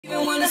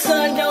Even when the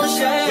sun don't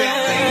shine,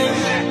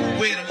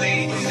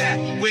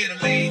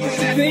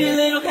 pretty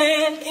little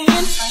hand in.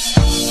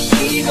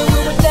 Even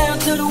when we're down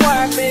to the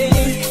wire,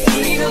 baby.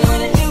 Even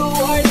when it do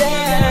or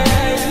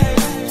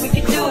die, we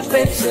can do it,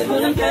 baby,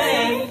 simple and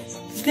plain.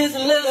 There's a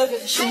love in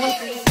the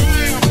shade.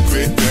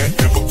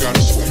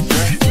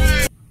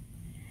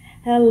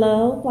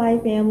 Hello, Fly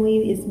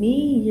family. It's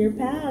me, your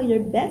pal, your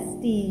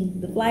bestie,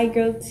 the Fly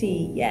Girl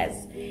T.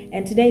 Yes,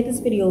 and today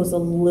this video is a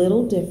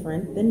little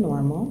different than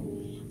normal.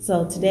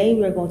 So today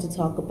we are going to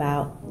talk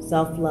about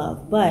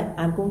self-love, but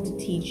I'm going to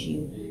teach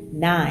you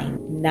nine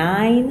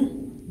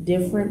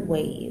different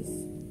ways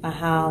of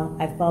how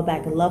I fell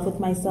back in love with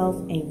myself,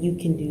 and you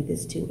can do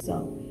this too.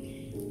 So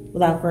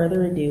without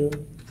further ado,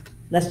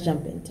 let's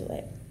jump into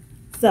it.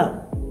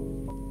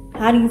 So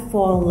how do you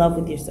fall in love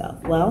with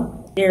yourself?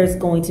 Well, there's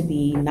going to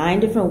be 9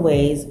 different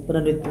ways, but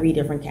under 3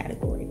 different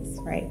categories,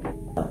 right?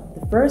 So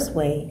the first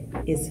way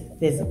is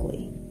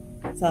physically.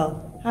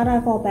 So how do I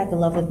fall back in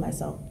love with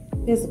myself?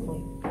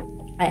 Physically.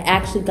 I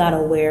actually got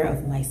aware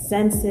of my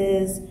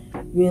senses,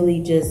 really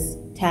just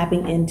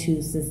tapping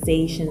into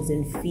sensations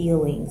and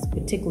feelings,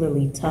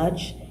 particularly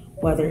touch,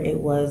 whether it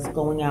was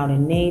going out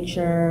in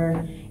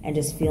nature and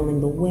just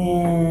feeling the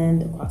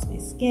wind across my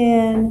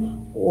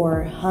skin,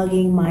 or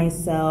hugging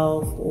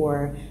myself,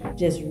 or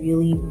just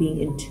really being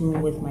in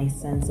tune with my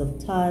sense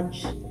of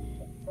touch,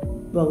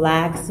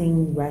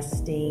 relaxing,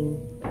 resting,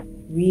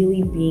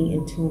 really being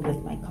in tune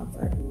with my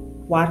comfort.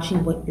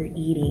 Watching what you're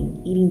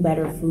eating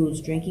better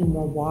foods, drinking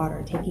more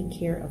water, taking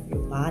care of your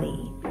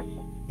body.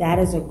 That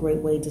is a great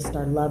way to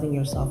start loving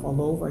yourself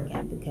all over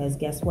again, because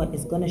guess what?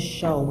 It's going to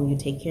show when you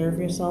take care of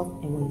yourself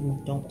and when you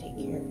don't take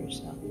care of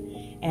yourself.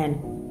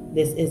 And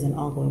this is an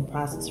ongoing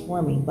process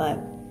for me, but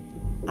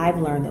I've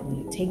learned that when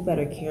you take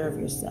better care of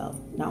yourself,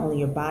 not only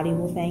your body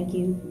will thank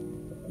you,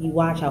 you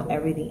watch how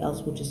everything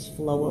else will just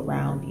flow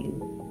around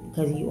you,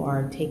 because you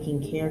are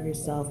taking care of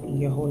yourself and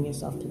you're holding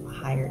yourself to a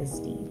higher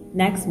esteem.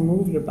 Next,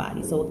 move your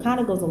body. So it kind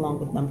of goes along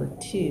with number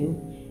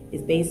 2,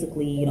 is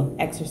basically,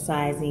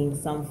 exercising,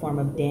 some form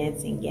of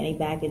dancing, getting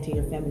back into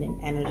your feminine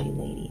energy,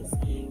 ladies.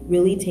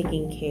 Really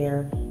taking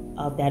care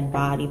of that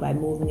body by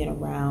moving it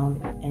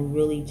around and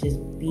really just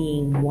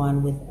being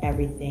one with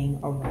everything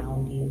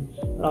around you,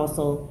 but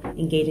also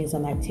engaging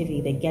some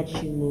activity that gets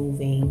you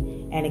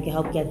moving, and it can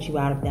help get you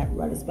out of that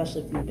rut,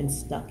 especially if you've been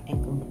stuck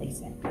and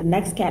complacent. The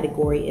next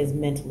category is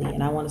mentally,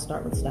 and I want to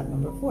start with step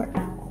number 4,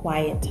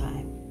 quiet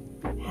time.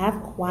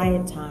 Have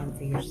quiet time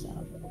for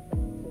yourself.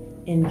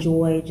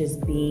 Enjoy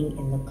just being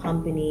in the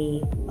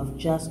company of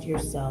just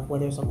yourself,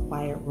 whether it's a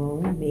quiet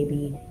room,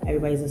 maybe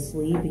everybody's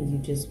asleep and you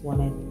just want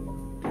to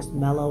just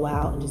mellow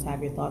out and just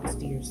have your thoughts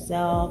to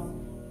yourself.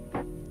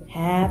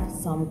 Have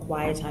some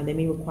quiet time. That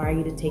may require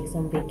you to take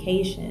some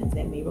vacations.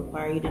 That may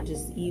require you to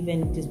just be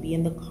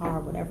in the car,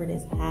 whatever it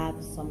is.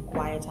 Have some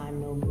quiet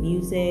time. No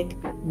music,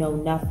 no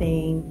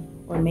nothing.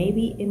 Or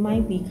maybe it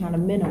might be kind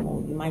of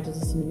minimal. You might just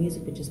listen to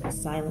music, but just be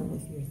silent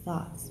with your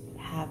thoughts. But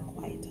have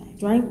quiet time.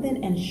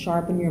 Strengthen and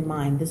sharpen your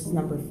mind. This is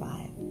number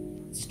 5.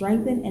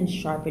 Strengthen and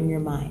sharpen your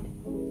mind.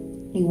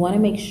 You want to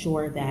make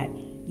sure that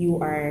you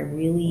are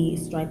really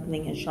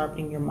strengthening and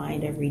sharpening your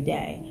mind every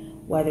day,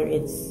 whether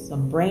it's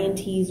some brain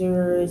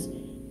teasers,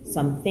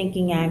 some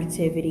thinking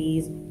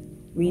activities,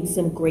 read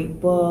some great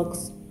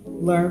books,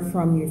 learn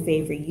from your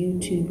favorite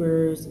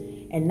YouTubers,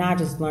 and not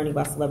just learning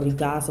about celebrity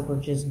gossip or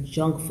just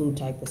junk food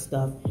type of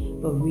stuff,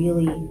 but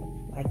really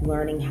like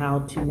learning how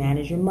to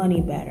manage your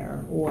money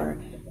better,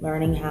 or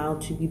learning how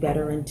to be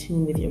better in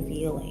tune with your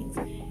feelings.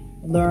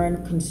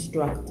 Learn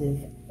constructive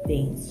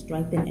things.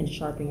 Strengthen and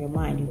sharpen your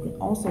mind. You can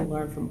also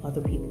learn from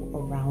other people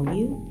around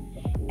you,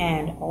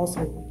 and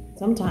also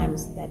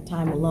sometimes that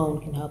time alone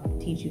can help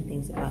teach you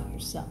things about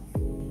yourself.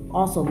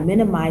 Also,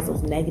 minimize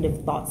those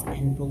negative thoughts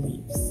and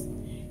beliefs.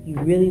 You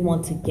really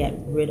want to get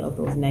rid of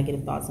those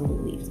negative thoughts and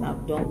beliefs. Now,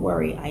 don't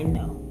worry, I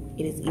know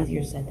it is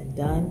easier said than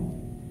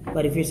done,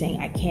 but if you're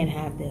saying, I can't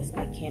have this,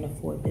 I can't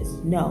afford this,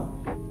 no.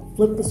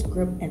 Flip the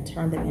script and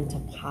turn them into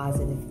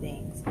positive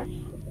things.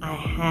 I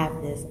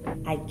have this,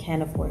 I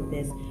can afford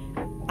this,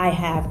 I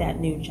have that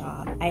new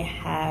job, I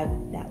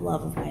have that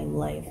love of my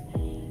life,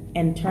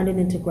 and turn it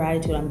into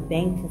gratitude. I'm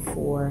thankful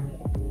for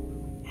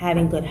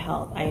having good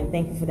health. I am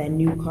thankful for that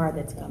new car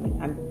that's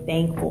coming. I'm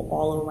thankful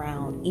all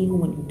around, even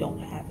when you don't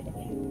have it yet.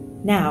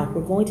 Now,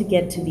 we're going to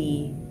get to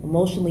the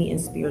emotionally and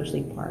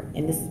spiritually part,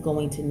 and this is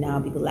going to now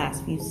be the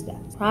last few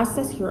steps.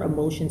 Process your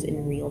emotions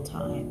in real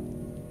time.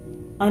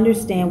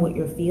 Understand what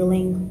you're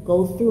feeling,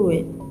 go through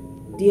it,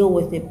 deal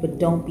with it, but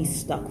don't be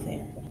stuck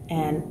there.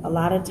 And a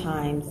lot of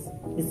times,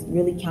 this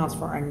really counts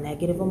for our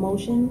negative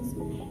emotions.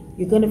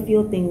 You're going to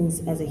feel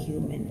things as a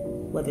human,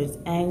 whether it's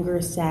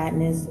anger,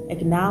 sadness.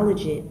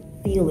 Acknowledge it,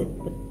 feel it,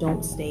 but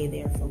don't stay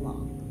there for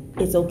long.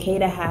 It's okay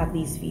to have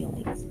these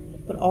feelings,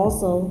 but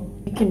also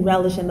you can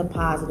relish in the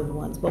positive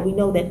ones. But we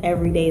know that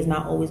every day is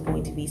not always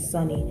going to be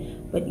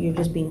sunny, but you're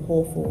just being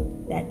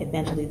hopeful that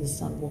eventually the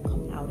sun will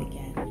come out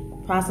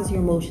again. Process your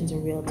emotions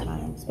in real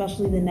time,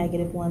 especially the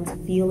negative ones.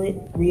 Feel it,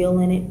 reel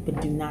in it,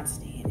 but do not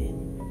stay in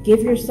it.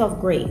 Give yourself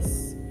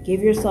grace.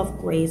 Give yourself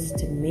grace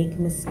to make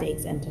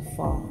mistakes and to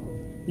fall.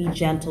 Be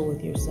gentle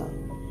with yourself.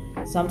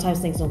 Sometimes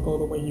things don't go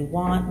the way you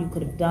want. You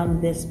could have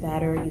done this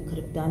better. You could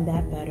have done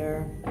that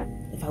better.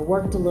 If I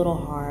worked a little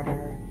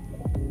harder,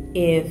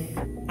 if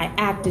I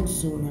acted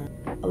sooner.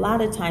 A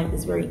lot of times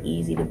it's very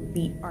easy to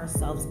beat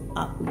ourselves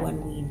up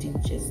when we do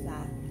just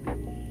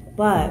that.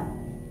 But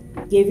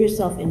give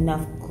yourself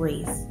enough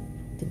grace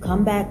to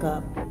come back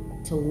up,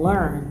 to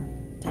learn,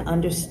 to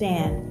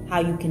understand how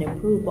you can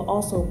improve, but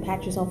also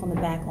pat yourself on the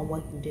back on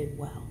what you did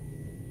well.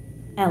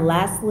 And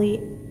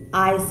lastly,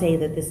 I say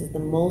that this is the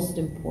most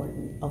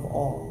important of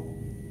all.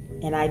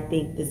 And I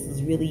think this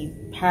is really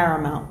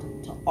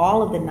paramount to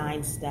all of the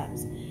 9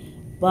 steps,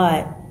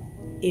 but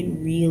it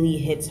really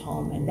hits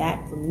home. And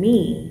that for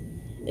me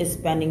is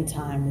spending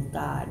time with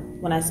God.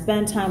 When I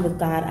spend time with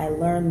God, I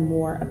learn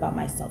more about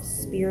myself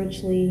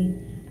spiritually.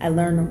 I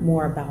learn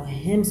more about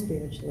Him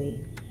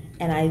spiritually.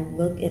 And I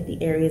look at the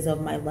areas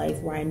of my life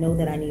where I know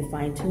that I need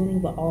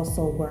fine-tuning, but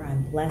also where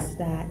I'm blessed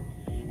at.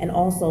 And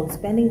also,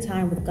 spending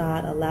time with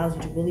God allows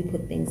you to really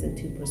put things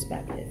into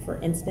perspective.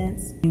 For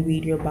instance, you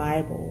read your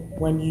Bible,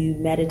 when you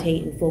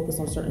meditate and focus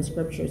on certain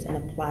scriptures and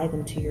apply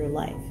them to your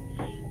life.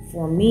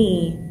 For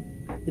me,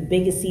 the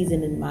biggest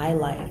season in my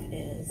life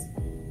is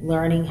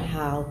learning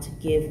how to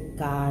give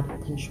God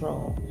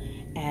control.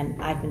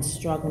 And I've been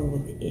struggling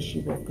with the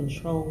issue of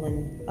control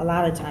and a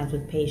lot of times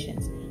with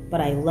patience. But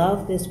I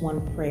love this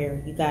one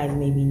prayer. You guys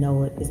maybe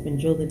know it. It's been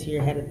drilled into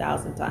your head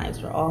 1,000 times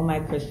for all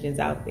my Christians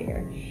out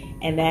there.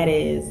 And that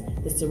is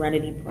the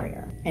serenity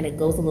prayer. And it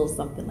goes a little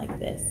something like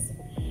this.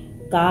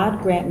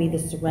 God, grant me the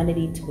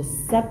serenity to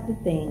accept the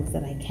things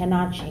that I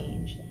cannot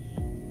change,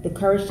 the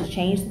courage to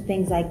change the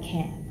things I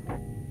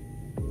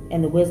can,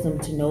 and the wisdom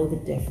to know the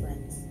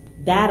difference.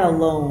 That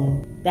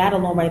alone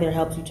right there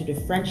helps you to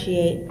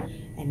differentiate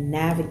and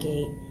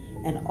navigate,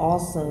 and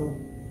also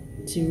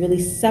to really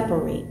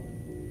separate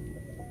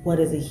what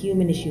is a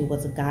human issue,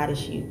 what's a God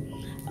issue.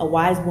 A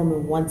wise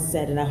woman once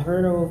said, and I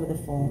heard her over the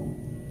phone,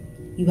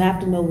 you have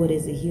to know what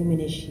is a human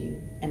issue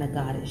and a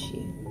God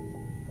issue.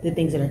 The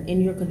things that are in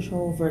your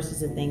control versus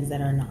the things that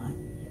are not.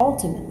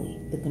 Ultimately,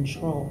 the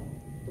control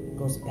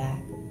goes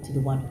back to the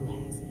one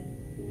who has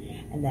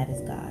it, and that is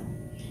God.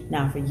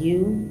 Now for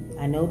you,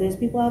 I know there's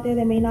people out there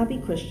that may not be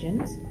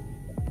Christians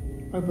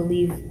or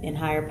believe in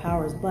higher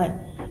powers, but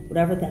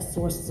whatever that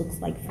source looks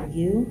like for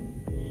you,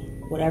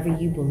 whatever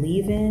you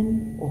believe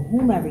in or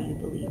whomever you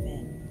believe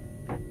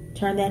in,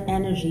 turn that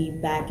energy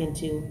back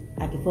into,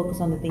 I can focus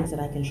on the things that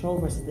I control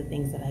versus the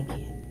things that I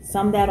can't.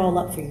 Sum that all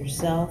up for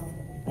yourself,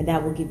 and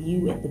that will give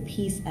you the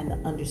peace and the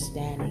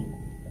understanding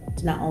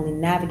to not only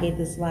navigate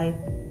this life,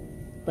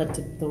 but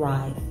to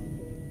thrive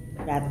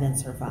rather than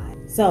survive.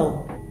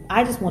 So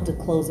I just want to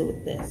close it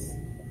with this.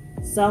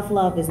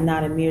 Self-love is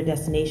not a mere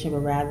destination, but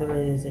rather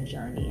it is a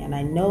journey. And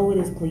I know it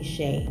is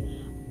cliche,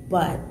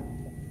 but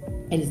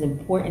it is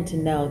important to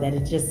know that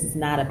it just is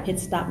not a pit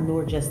stop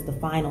nor just the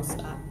final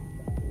stop.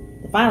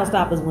 The final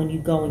stop is when you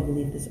go and you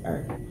leave this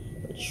earth.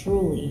 But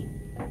truly,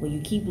 when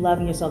you keep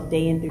loving yourself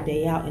day in through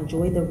day out,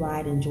 enjoy the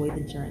ride, enjoy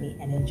the journey,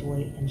 and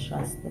enjoy and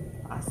trust the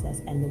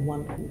process and the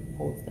one who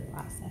holds the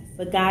process.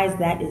 But guys,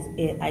 that is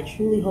it. I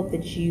truly hope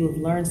that you have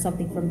learned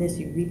something from this,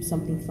 you reap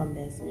something from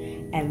this,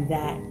 and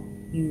that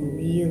you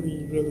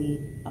really, really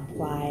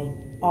apply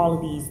all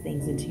of these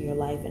things into your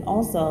life. And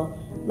also,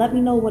 let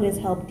me know what has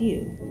helped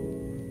you.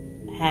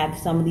 Have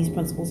some of these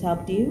principles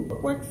helped you?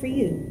 What worked for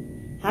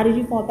you? How did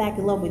you fall back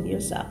in love with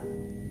yourself?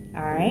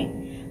 All right?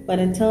 But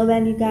until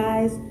then, you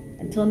guys,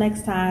 until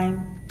next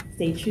time,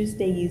 stay true,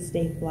 stay you,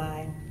 stay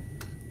fly.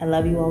 I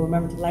love you all.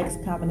 Remember to like,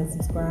 comment, and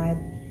subscribe.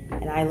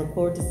 And I look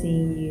forward to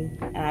seeing you.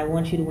 And I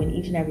want you to win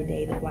each and every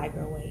day the Fly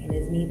Girl way. And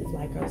it's me, the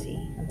Fly Girl T.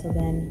 Until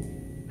then,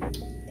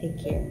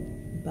 take care.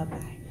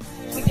 Bye-bye.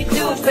 We can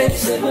do it, baby,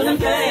 simple and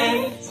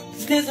plain.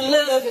 There's a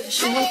love in the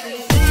show.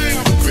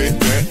 Quit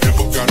that,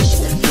 never gotta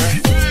sweat that.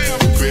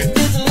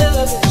 There's a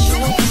love in the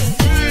show.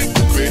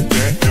 Quit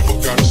that, never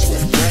gotta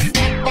sweat that.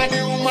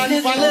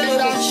 There's a love in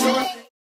the show.